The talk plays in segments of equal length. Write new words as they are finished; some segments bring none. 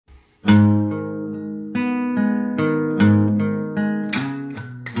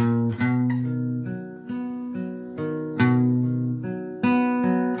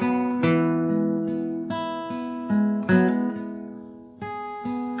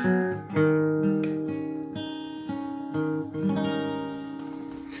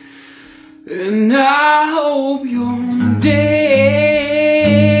And I hope you're dancing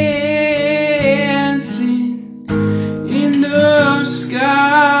in the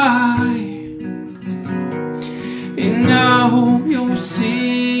sky, and I hope you're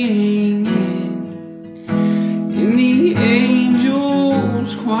singing in the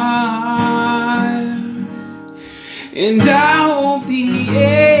angels' choir, and I hope the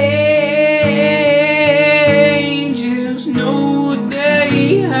angels know what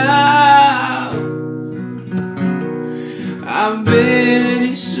they have. I bet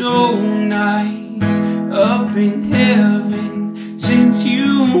it's so nice up in heaven since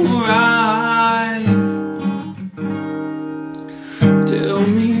you arrived. Tell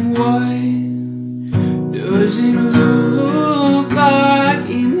me, what does it look like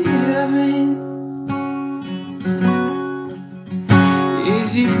in heaven?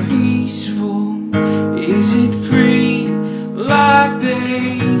 Is it peaceful? Is it free like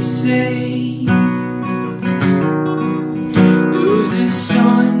they say? Does the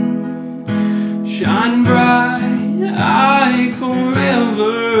sun shine bright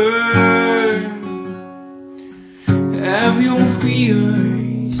forever? Have your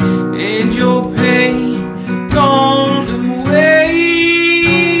fears and your pain gone away?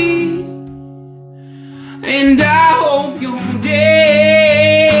 And I hope you're dancing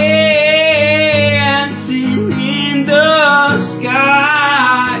in the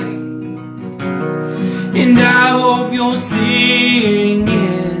sky, and I hope you're singing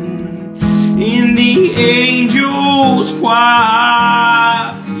in the angels'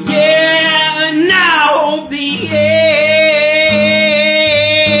 choir. Yeah, and I hope the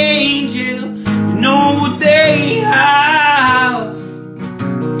angels know what they have.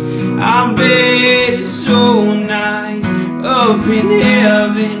 I bet it's so nice up in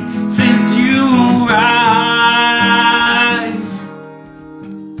heaven since you arrived.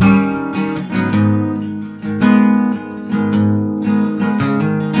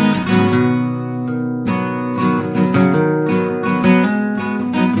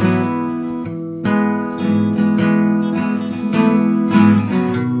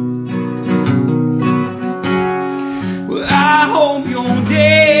 Well, I hope you're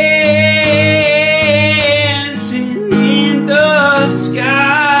dancing in the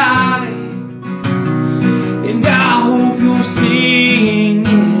sky, and I hope you're singing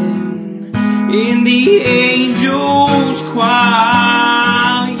in the angels'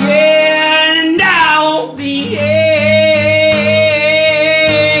 choir. Yeah, and I hope the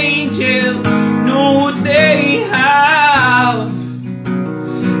angels know what they have.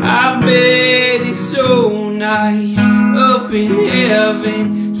 I bet it's so nice up in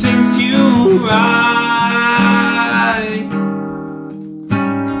heaven since you arrived.